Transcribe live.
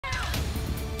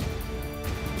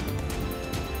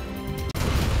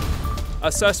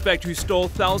A suspect who stole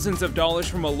thousands of dollars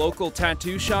from a local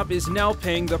tattoo shop is now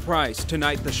paying the price.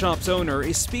 Tonight, the shop's owner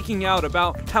is speaking out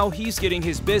about how he's getting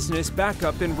his business back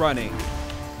up and running.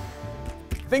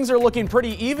 Things are looking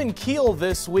pretty even keel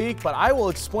this week, but I will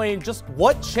explain just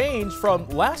what changed from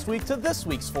last week to this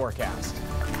week's forecast.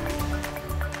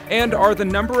 And are the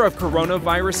number of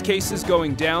coronavirus cases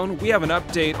going down? We have an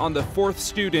update on the 4th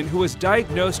student who was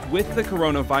diagnosed with the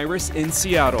coronavirus in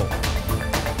Seattle.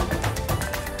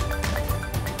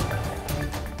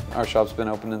 Our shop's been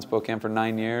open in Spokane for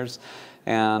 9 years,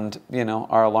 and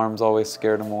our alarms always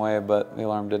scared them away, but the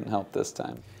alarm didn't help this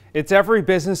time. It's every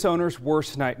business owner's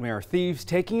worst nightmare, thieves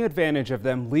taking advantage of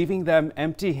them, leaving them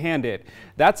empty-handed.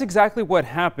 That's exactly what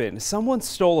happened. Someone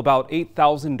stole about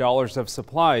 $8,000 of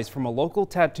supplies from a local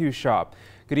tattoo shop.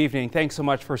 Good evening. Thanks so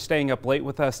much for staying up late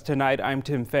with us tonight. I'm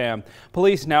Tim Pham.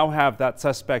 Police now have that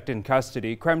suspect in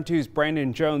custody. KREM 2's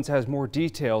Brandon Jones has more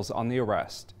details on the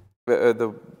arrest.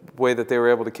 The way that they were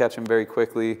able to catch him very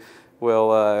quickly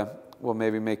will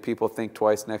maybe make people think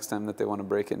twice next time that they want to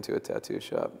break into a tattoo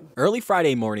shop. Early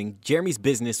Friday morning, Jeremy's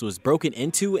business was broken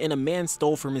into and a man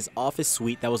stole from his office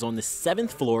suite that was on the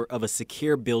 7th floor of a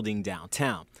secure building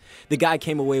downtown. The guy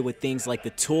came away with things like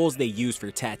the tools they use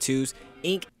for tattoos,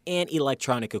 ink, and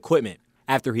electronic equipment.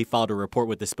 After he filed a report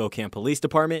with the Spokane Police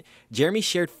Department, Jeremy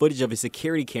shared footage of his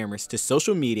security cameras to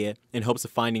social media in hopes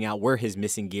of finding out where his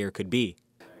missing gear could be.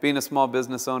 Being a small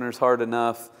business owner is hard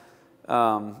enough.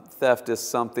 Theft is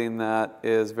something that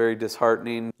is very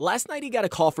disheartening. Last night he got a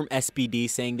call from SPD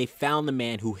saying they found the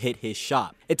man who hit his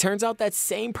shop. It turns out that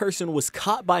same person was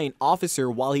caught by an officer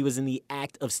while he was in the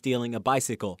act of stealing a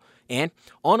bicycle. And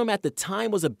on him at the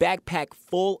time was a backpack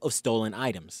full of stolen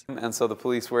items. And so the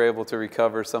police were able to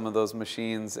recover some of those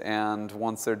machines, and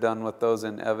once they're done with those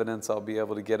in evidence, I'll be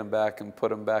able to get them back and put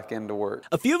them back into work.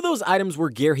 A few of those items were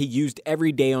gear he used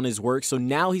every day on his work, so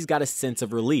now he's got a sense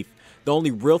of relief. The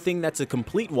only real thing that's a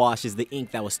complete wash is the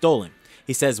ink that was stolen.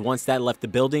 He says once that left the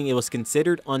building, it was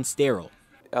considered unsterile.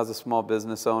 As a small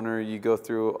business owner, you go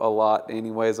through a lot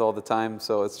anyways all the time,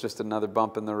 so it's just another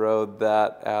bump in the road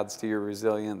that adds to your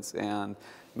resilience and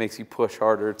makes you push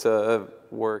harder to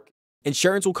work.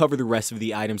 Insurance will cover the rest of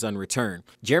the items on return.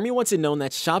 Jeremy wants it known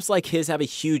that shops like his have a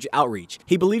huge outreach.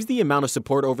 He believes the amount of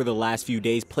support over the last few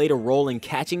days played a role in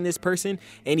catching this person,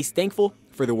 and he's thankful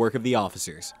for the work of the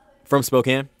officers. From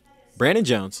Spokane, Brandon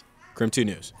Jones, KREM 2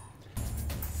 News.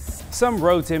 Some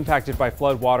roads impacted by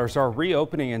floodwaters are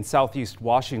reopening in southeast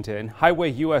Washington.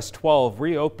 Highway US 12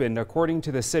 reopened according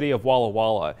to the city of Walla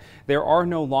Walla. There are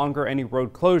no longer any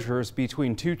road closures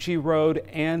between Tucci Road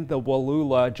and the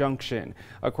Wallula Junction.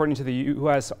 According to the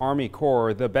U.S. Army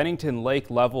Corps, the Bennington Lake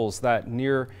levels that's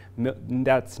near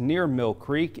Mill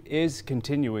Creek is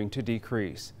continuing to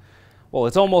decrease. Well,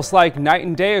 it's almost like night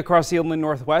and day across the inland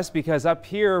Northwest because up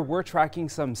here we're tracking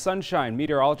some sunshine.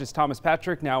 Meteorologist Thomas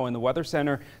Patrick now in the Weather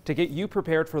Center to get you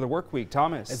prepared for the work week.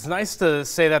 Thomas. It's nice to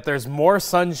say that there's more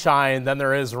sunshine than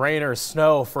there is rain or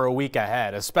snow for a week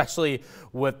ahead, especially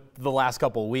with the last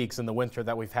couple of weeks in the winter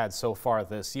that we've had so far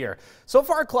this year. So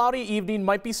far, cloudy evening,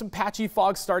 might be some patchy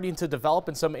fog starting to develop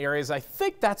in some areas. I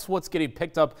think that's what's getting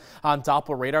picked up on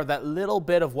Doppler radar. That little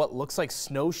bit of what looks like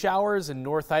snow showers in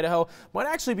North Idaho might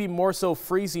actually be more so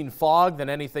freezing fog than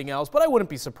anything else, but I wouldn't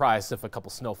be surprised if a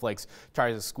couple snowflakes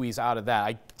try to squeeze out of that.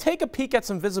 I take a peek at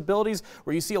some visibilities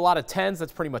where you see a lot of 10s.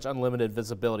 That's pretty much unlimited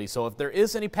visibility. So if there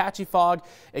is any patchy fog,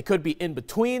 it could be in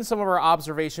between some of our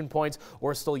observation points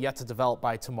or still yet to develop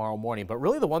by tomorrow morning. But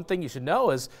really the one thing you should know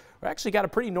is we actually got a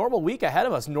pretty normal week ahead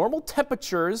of us. Normal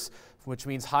temperatures, which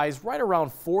means highs right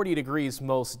around 40 degrees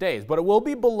most days. But it will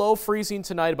be below freezing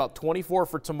tonight, about 24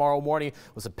 for tomorrow morning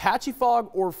with some patchy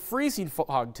fog or freezing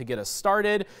fog to get us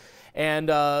started. And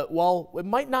well, it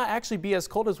might not actually be as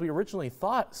cold as we originally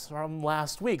thought from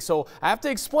last week. So I have to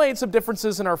explain some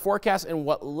differences in our forecast and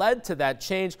what led to that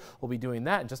change. We'll be doing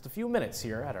that in just a few minutes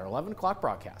here at our 11 o'clock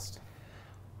broadcast.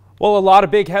 Well, a lot of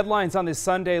big headlines on this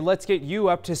Sunday. Let's get you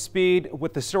up to speed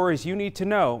with the stories you need to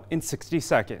know in 60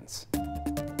 seconds.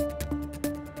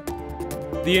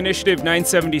 The Initiative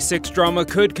 976 drama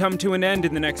could come to an end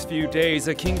in the next few days.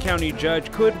 A King County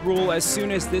judge could rule as soon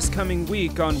as this coming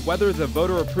week on whether the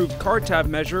voter-approved car tab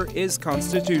measure is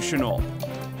constitutional.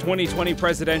 2020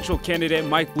 presidential candidate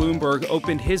Mike Bloomberg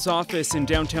opened his office in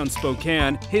downtown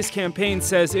Spokane. His campaign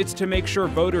says it's to make sure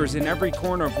voters in every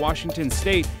corner of Washington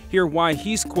state hear why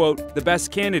he's, quote, the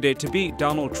best candidate to beat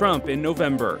Donald Trump in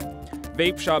November.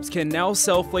 vape shops can now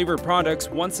sell flavored products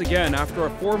once again after a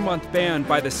 4-month ban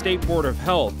by the State Board of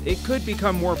Health. It could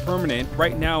become more permanent.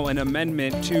 Right now, an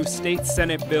amendment to State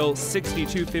Senate Bill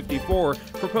 6254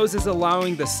 proposes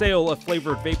allowing the sale of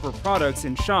flavored vapor products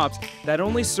in shops that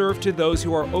only serve to those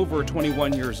who are over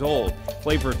 21 years old.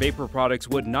 Flavored vapor products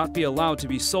would not be allowed to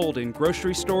be sold in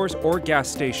grocery stores or gas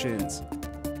stations.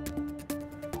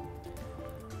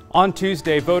 On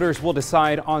Tuesday, voters will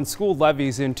decide on school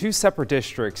levies in 2 separate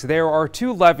districts. There are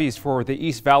 2 levies for the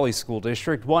East Valley School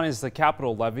District. One is the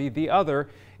capital levy. The other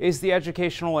is the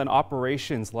educational and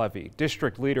operations levy.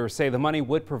 District leaders say the money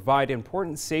would provide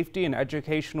important safety and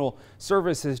educational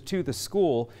services to the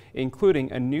school,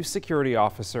 including a new security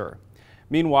officer.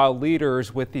 Meanwhile,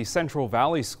 leaders with the Central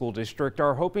Valley School District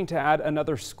are hoping to add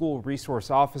another school resource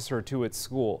officer to its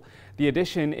school. The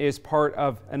addition is part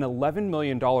of an $11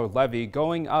 million levy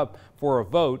going up for a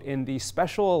vote in the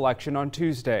special election on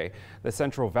Tuesday. The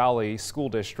Central Valley School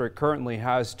District currently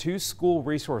has 2 school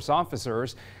resource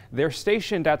officers. They're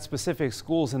stationed at specific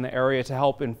schools in the area to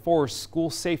help enforce school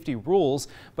safety rules,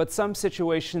 but some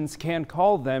situations can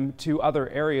call them to other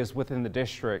areas within the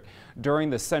district. During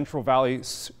the Central Valley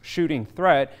shooting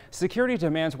threat, security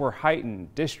demands were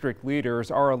heightened. District leaders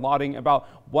are allotting about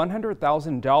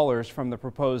 $100,000 from the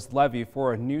proposed levy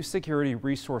for a new security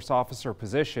resource officer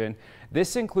position.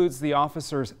 This includes the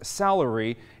officer's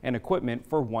salary and equipment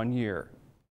for 1 year.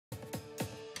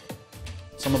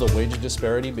 Some of the wage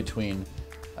disparity between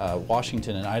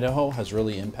Washington and Idaho has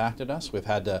really impacted us. We've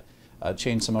had to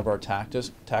change some of our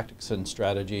tactics and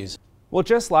strategies. Well,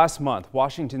 just last month,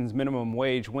 Washington's minimum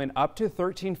wage went up to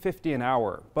 $13.50 an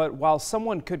hour. But while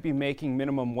someone could be making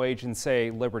minimum wage in,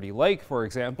 say, Liberty Lake, for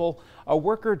example, a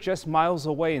worker just miles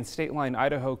away in State Line,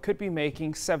 Idaho could be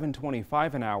making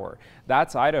 $7.25 an hour.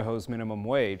 That's Idaho's minimum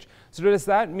wage. So does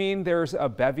that mean there's a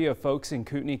bevy of folks in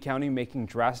Kootenai County making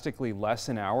drastically less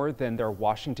an hour than their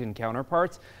Washington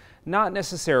counterparts? Not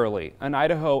necessarily. An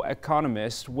Idaho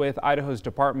economist with Idaho's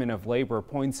Department of Labor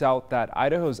points out that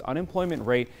Idaho's unemployment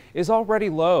rate is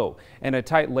already low, and a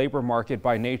tight labor market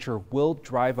by nature will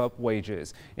drive up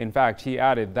wages. In fact, he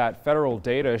added that federal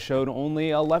data showed only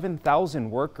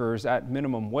 11,000 workers at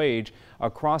minimum wage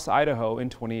across Idaho in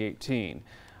 2018.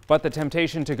 But the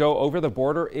temptation to go over the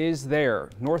border is there.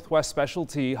 Northwest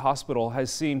Specialty Hospital has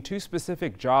seen 2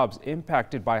 specific jobs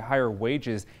impacted by higher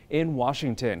wages in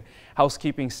Washington.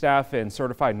 Housekeeping staff and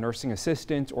certified nursing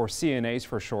assistants, or CNAs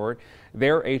for short.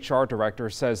 Their HR director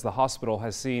says the hospital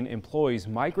has seen employees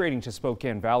migrating to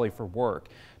Spokane Valley for work.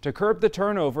 To curb the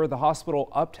turnover, the hospital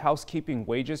upped housekeeping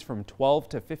wages from $12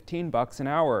 to $15 an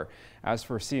hour. As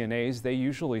for CNAs, they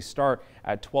usually start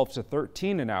at $12 to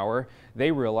 $13 an hour.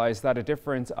 They realize that a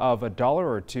difference of $1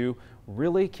 or $2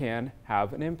 really can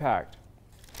have an impact.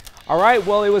 All right,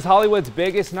 well, it was Hollywood's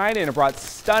biggest night, and it brought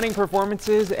stunning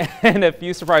performances and a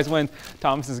few surprise wins.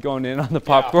 Thomas is going in on the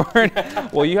popcorn. Yeah.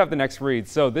 Well, you have the next read.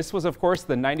 So this was, of course,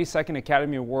 the 92nd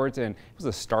Academy Awards, and it was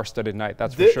a star-studded night,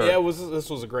 that's for sure. Yeah, this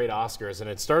was a great Oscars, and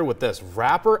it started with this.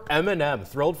 Rapper Eminem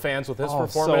thrilled fans with his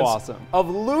performance of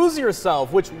Lose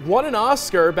Yourself, which won an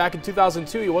Oscar back in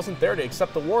 2002. He wasn't there to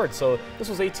accept the award, so this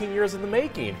was 18 years in the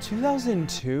making.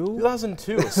 2002?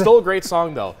 2002. Still a great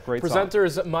song, though. Great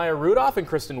Presenters song. Maya Rudolph and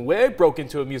Kristen Wiig broke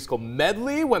into a musical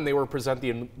medley when they were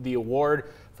presenting the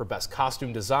award for Best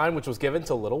Costume Design, which was given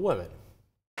to Little Women.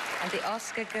 And the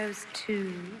Oscar goes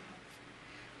to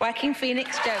Joaquin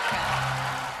Phoenix, Joker.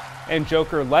 And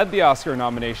Joker led the Oscar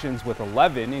nominations with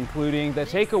 11, including the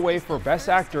takeaway for Best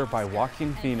Actor by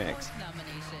Joaquin Phoenix.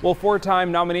 Well,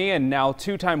 4-time nominee and now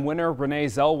 2-time winner Renee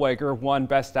Zellweger won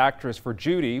Best Actress for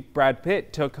Judy. Brad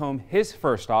Pitt took home his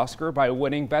first Oscar by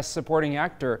winning Best Supporting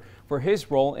Actor for his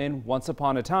role in Once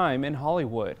Upon a Time in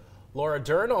Hollywood. Laura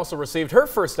Dern also received her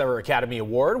first ever Academy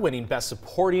Award, winning Best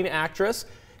Supporting Actress.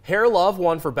 Hair Love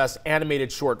won for Best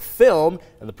Animated Short Film,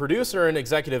 and the producer and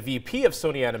executive VP of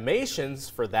Sony Animations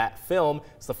for that film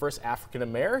is the first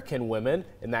African-American woman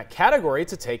in that category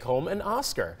to take home an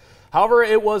Oscar. However,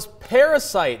 it was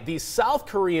Parasite, the South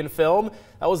Korean film,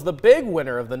 that was the big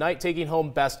winner of the night, taking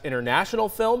home Best International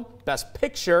Film, Best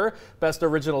Picture, Best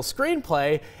Original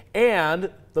Screenplay, and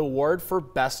the award for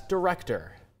Best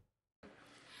Director.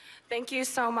 Thank you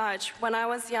so much. When I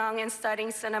was young and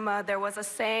studying cinema, there was a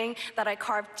saying that I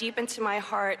carved deep into my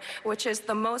heart, which is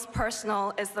the most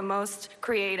personal is the most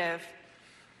creative.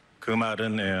 그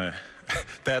말은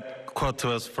that quote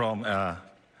was from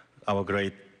our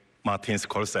great Martin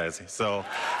Scorsese. So.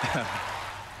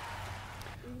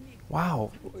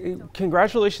 Wow.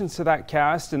 Congratulations to that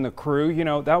cast and the crew. You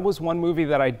know, that was one movie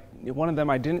that one of them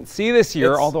I didn't see this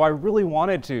year, although I really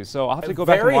wanted to. So I'll have to go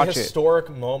back and watch it. Very historic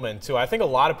moment, too. I think a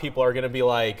lot of people are going to be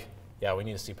like, Yeah, we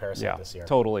need to see Parasite this year.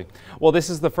 Totally. Well, this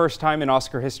is the first time in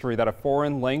Oscar history that a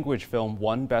foreign language film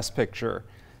won Best Picture.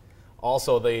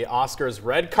 Also, the Oscars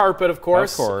red carpet, of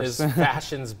course, is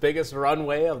fashion's biggest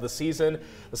runway of the season.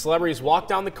 The celebrities walk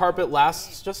down the carpet,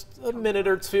 lasts just a minute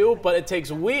or two, but it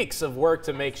takes weeks of work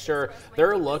to make sure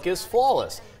their look is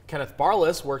flawless. Kenneth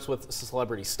Barlas works with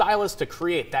celebrity stylists to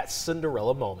create that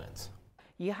Cinderella moment.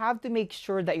 You have to make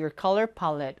sure that your color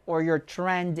palette or your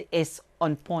trend is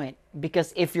on point,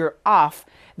 because if you're off,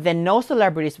 then no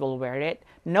celebrities will wear it,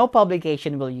 no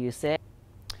publication will use it.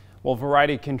 Well,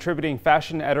 Variety contributing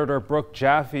fashion editor Brooke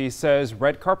Jaffe says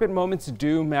red carpet moments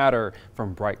do matter.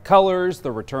 From bright colors,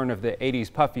 the return of the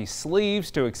 80s puffy sleeves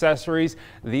to accessories,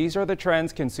 these are the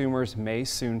trends consumers may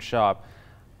soon shop.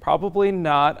 Probably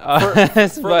not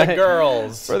us, for the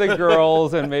girls. For the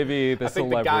girls and maybe the I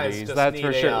think celebrities. The guys just That's need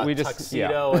for sure. We just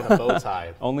tuxedo and a bow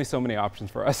tie. Only so many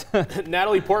options for us.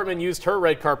 Natalie Portman used her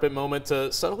red carpet moment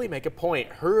to subtly make a point.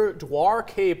 Her Dwar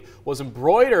cape was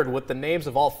embroidered with the names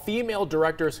of all female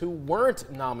directors who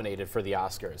weren't nominated for the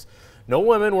Oscars. No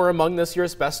women were among this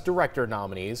year's Best Director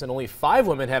nominees, and only 5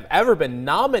 women have ever been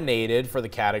nominated for the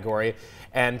category.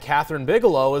 And Catherine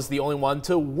Bigelow is the only one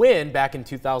to win back in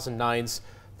 2009's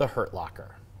The Hurt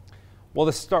Locker.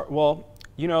 Well,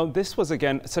 you know, this was,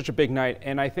 again, such a big night,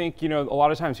 and I think, you know, a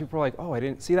lot of times people are like, oh, I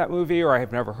didn't see that movie, or I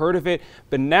have never heard of it,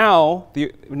 but now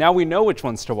we know which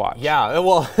ones to watch. Yeah,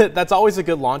 well, that's always a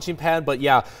good launching pad, but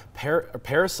yeah,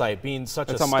 Parasite being such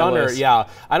a stunner, yeah,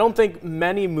 I don't think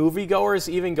many moviegoers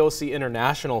even go see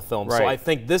international films, so I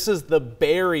think this is the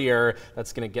barrier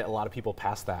that's going to get a lot of people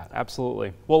past that.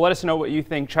 Absolutely. Well, let us know what you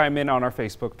think. Chime in on our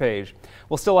Facebook page.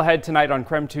 Well, still ahead tonight on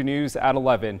KREM 2 News at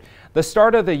 11. The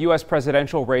start of the U.S.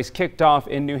 presidential race kicked off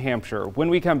in New Hampshire. When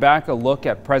we come back, a look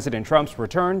at President Trump's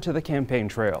return to the campaign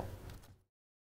trail.